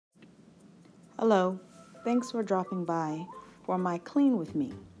Hello, thanks for dropping by for my Clean With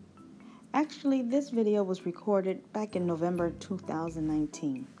Me. Actually, this video was recorded back in November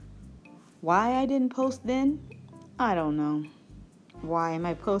 2019. Why I didn't post then? I don't know. Why am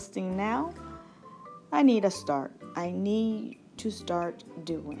I posting now? I need a start. I need to start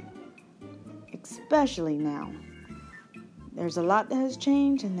doing. Especially now. There's a lot that has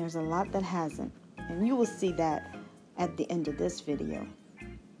changed and there's a lot that hasn't. And you will see that at the end of this video.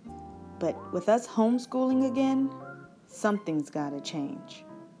 But with us homeschooling again, something's got to change.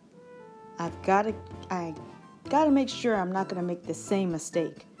 I gotta make sure I'm not gonna make the same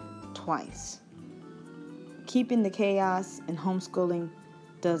mistake twice. Keeping the chaos in homeschooling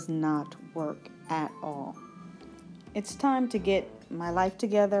does not work at all. It's time to get my life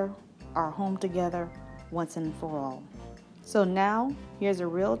together, our home together, once and for all. So now, here's a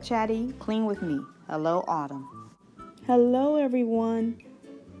real chatty Clean With Me. Hello, Autumn. Hello, everyone.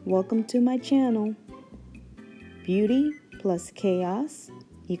 Welcome to my channel. Beauty plus chaos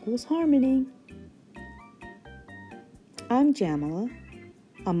equals harmony. I'm Jamila,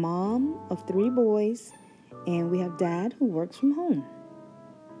 a mom of 3 boys, and we have Dad who works from home.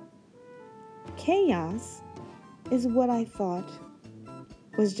 Chaos is what I thought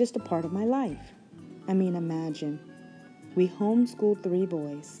was just a part of my life. I mean, imagine, we homeschooled 3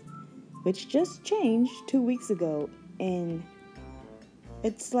 boys, which just changed 2 weeks ago, and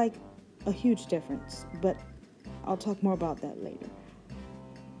it's like a huge difference, but I'll talk more about that later.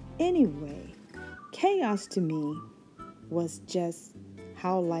 Anyway, chaos to me was just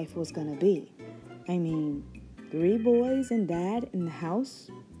how life was going to be. I mean, 3 boys and Dad in the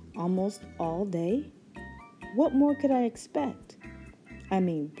house almost all day. What more could I expect? I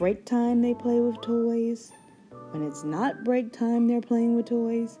mean, break time they play with toys. When it's not break time, they're playing with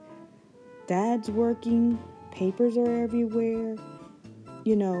toys. Dad's working, papers are everywhere.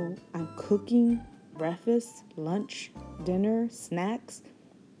 You know, I'm cooking breakfast, lunch, dinner, snacks.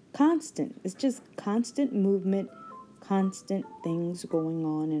 Constant. It's just constant movement, constant things going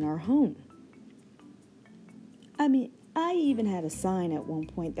on in our home. I mean, I even had a sign at one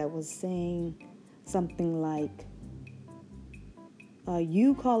point that was saying something like,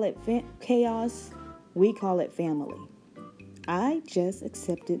 you call it chaos, we call it family. I just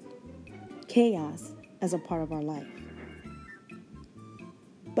accepted chaos as a part of our life.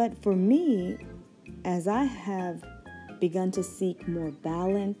 But for me, as I have begun to seek more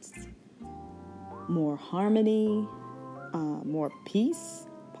balance, more harmony, more peace,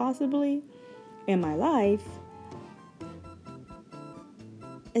 possibly, in my life,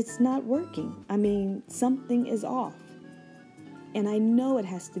 it's not working. I mean, something is off. And I know it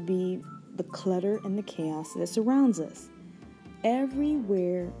has to be the clutter and the chaos that surrounds us.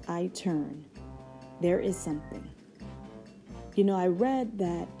 Everywhere I turn, there is something. You know, I read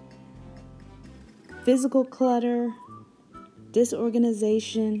that physical clutter,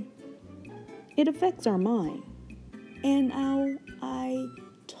 disorganization, it affects our mind. And now I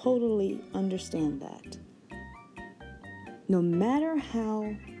totally understand that. No matter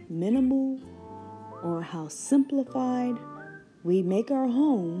how minimal or how simplified we make our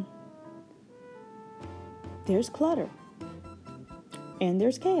home, there's clutter and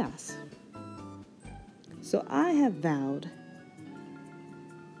there's chaos. So I have vowed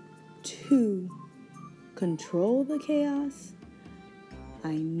to control the chaos.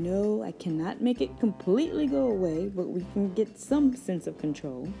 I know I cannot make it completely go away, but we can get some sense of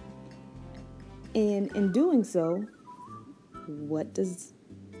control. And in doing so, what does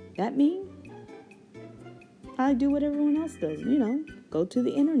that mean? I do what everyone else does, go to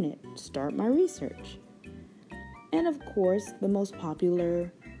the internet, start my research. And of course, the most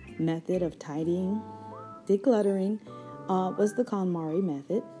popular method of tidying, decluttering, was the KonMari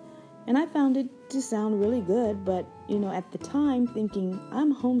method. And I found it to sound really good, but, at the time thinking,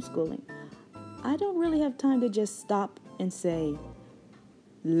 I'm homeschooling. I don't really have time to just stop and say,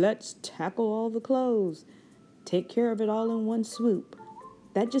 let's tackle all the clothes, take care of it all in one swoop.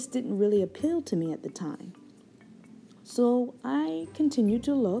 That just didn't really appeal to me at the time. So I continued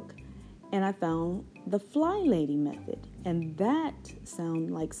to look, and I found the Fly Lady method. And that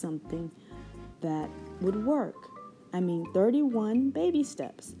sounded like something that would work. 31 baby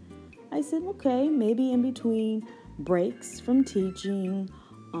steps. I said, okay, maybe in between breaks from teaching,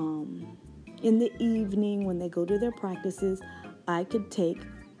 in the evening when they go to their practices, I could take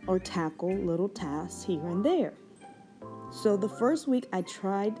or tackle little tasks here and there. So the first week I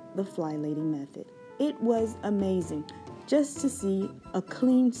tried the Fly Lady method. It was amazing just to see a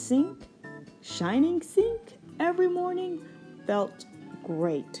clean sink, shining sink every morning felt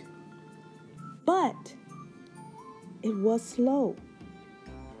great. But it was slow.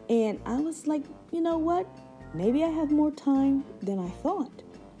 And I was like, you know what? Maybe I have more time than I thought.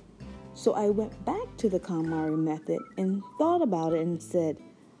 So I went back to the KonMari method and thought about it and said,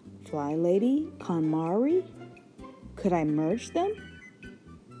 Fly Lady, KonMari, could I merge them?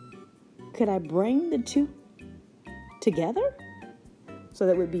 Could I bring the two together? So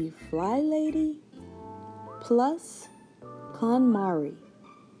that would be Fly Lady plus KonMari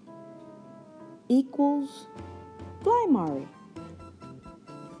equals Fly Mari.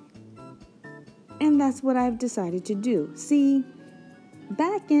 And that's what I've decided to do. See,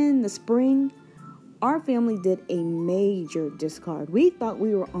 back in the spring, our family did a major discard. We thought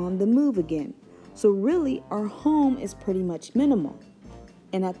we were on the move again. So really, our home is pretty much minimal.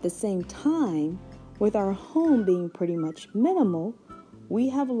 And at the same time, with our home being pretty much minimal, we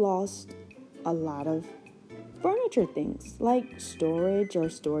have lost a lot of furniture things like storage or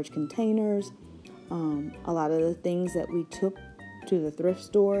storage containers. A lot of the things that we took to the thrift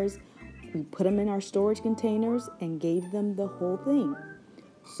stores, we put them in our storage containers and gave them the whole thing.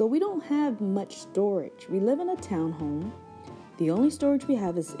 So we don't have much storage. We live in a townhome. The only storage we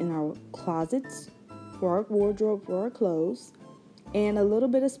have is in our closets for our wardrobe, for our clothes, and a little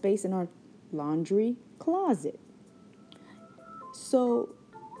bit of space in our laundry closet. So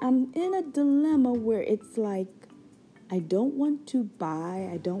I'm in a dilemma where it's like, I don't want to buy,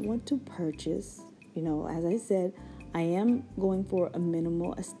 I don't want to purchase. You know, as I said, I am going for a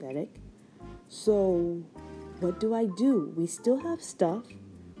minimal aesthetic. So what do I do? We still have stuff.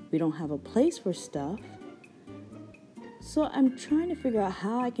 We don't have a place for stuff. So I'm trying to figure out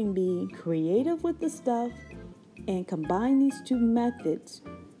how I can be creative with the stuff and combine these two methods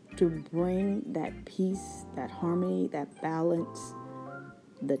to bring that peace, that harmony, that balance,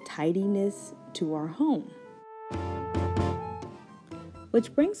 the tidiness to our home.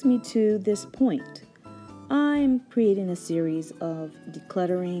 Which brings me to this point. I'm creating a series of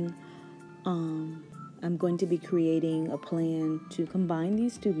decluttering. I'm going to be creating a plan to combine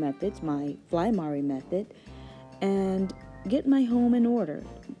these two methods, my Fly Mari method, and get my home in order.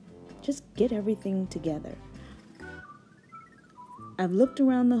 Just get everything together. I've looked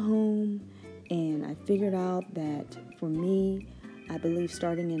around the home and I figured out that for me, I believe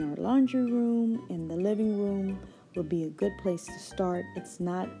starting in our laundry room and the living room would be a good place to start. It's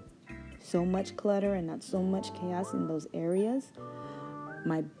not so much clutter and not so much chaos in those areas.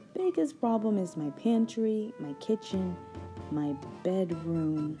 My biggest problem is my pantry, my kitchen, my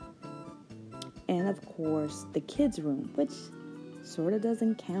bedroom, and of course the kids' room, which sort of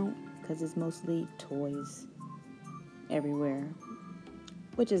doesn't count because it's mostly toys everywhere,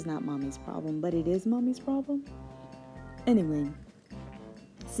 which is not mommy's problem, but it is mommy's problem. Anyway,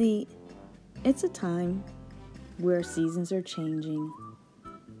 see, it's a time where seasons are changing,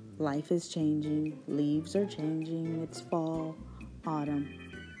 life is changing, leaves are changing, it's fall, autumn,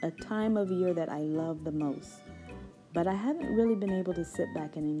 a time of year that I love the most. But I haven't really been able to sit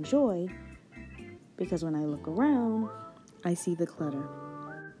back and enjoy because when I look around, I see the clutter.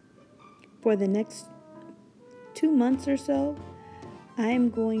 For the next 2 months or so, I am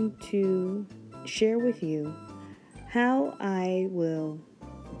going to share with you how I will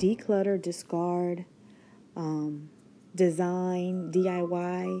declutter, discard, design,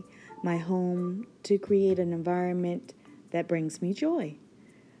 DIY my home to create an environment that brings me joy.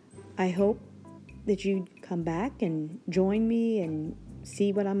 I hope that you come back and join me and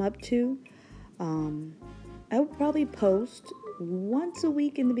see what I'm up to. I will probably post once a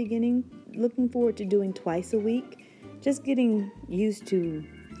week in the beginning, looking forward to doing twice a week. Just getting used to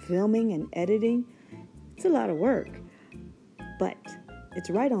filming and editing. It's a lot of work, but it's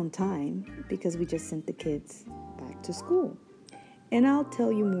right on time because we just sent the kids back to school. And I'll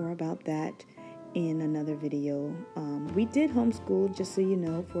tell you more about that in another video. We did homeschool, just so you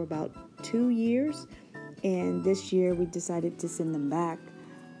know, for about 2 years. And this year we decided to send them back.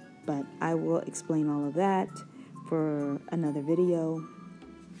 But I will explain all of that for another video.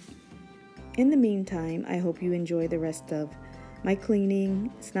 In the meantime, I hope you enjoy the rest of my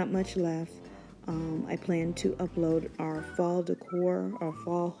cleaning. It's not much left. I plan to upload our fall decor, our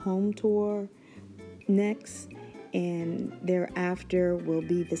fall home tour next. And thereafter will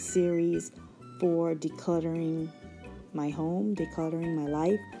be the series for decluttering my home, decluttering my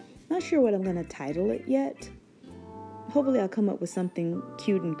life. Not sure what I'm going to title it yet. Hopefully I'll come up with something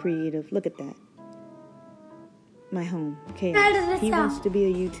cute and creative. Look at that. My home. Okay. He wants to be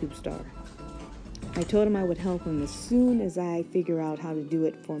a YouTube star. I told him I would help him as soon as I figure out how to do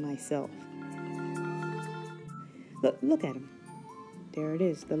it for myself. Look at him. There it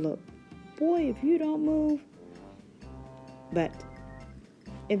is, the look. Boy, if you don't move. But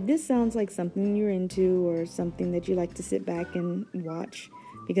if this sounds like something you're into or something that you like to sit back and watch,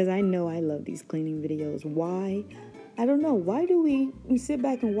 because I know I love these cleaning videos. Why? I don't know. Why do we sit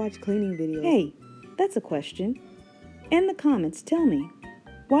back and watch cleaning videos? Hey, that's a question. In the comments, tell me,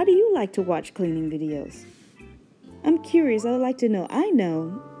 why do you like to watch cleaning videos? I'm curious. I'd like to know. I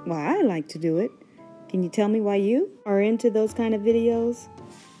know why I like to do it. Can you tell me why you are into those kind of videos?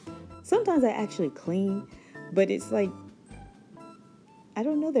 Sometimes I actually clean, but it's like, I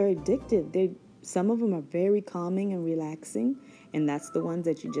don't know, they're addictive. Some of them are very calming and relaxing, and that's the ones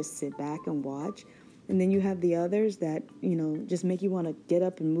that you just sit back and watch. And then you have the others that, just make you want to get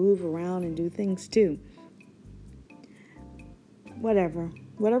up and move around and do things too. Whatever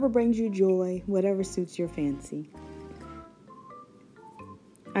brings you joy, whatever suits your fancy.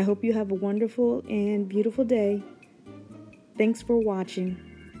 I hope you have a wonderful and beautiful day. Thanks for watching.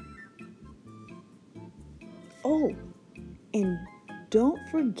 Oh, and don't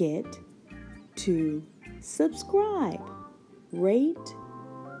forget to subscribe, rate,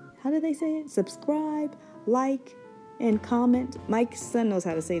 how do they say it? Subscribe, like, and comment. Mike's son knows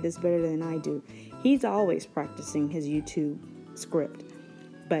how to say this better than I do. He's always practicing his YouTube script.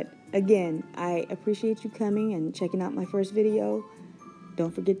 But again, I appreciate you coming and checking out my first video.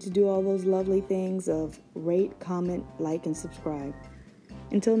 Don't forget to do all those lovely things of rate, comment, like, and subscribe.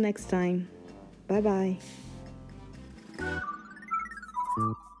 Until next time, bye-bye.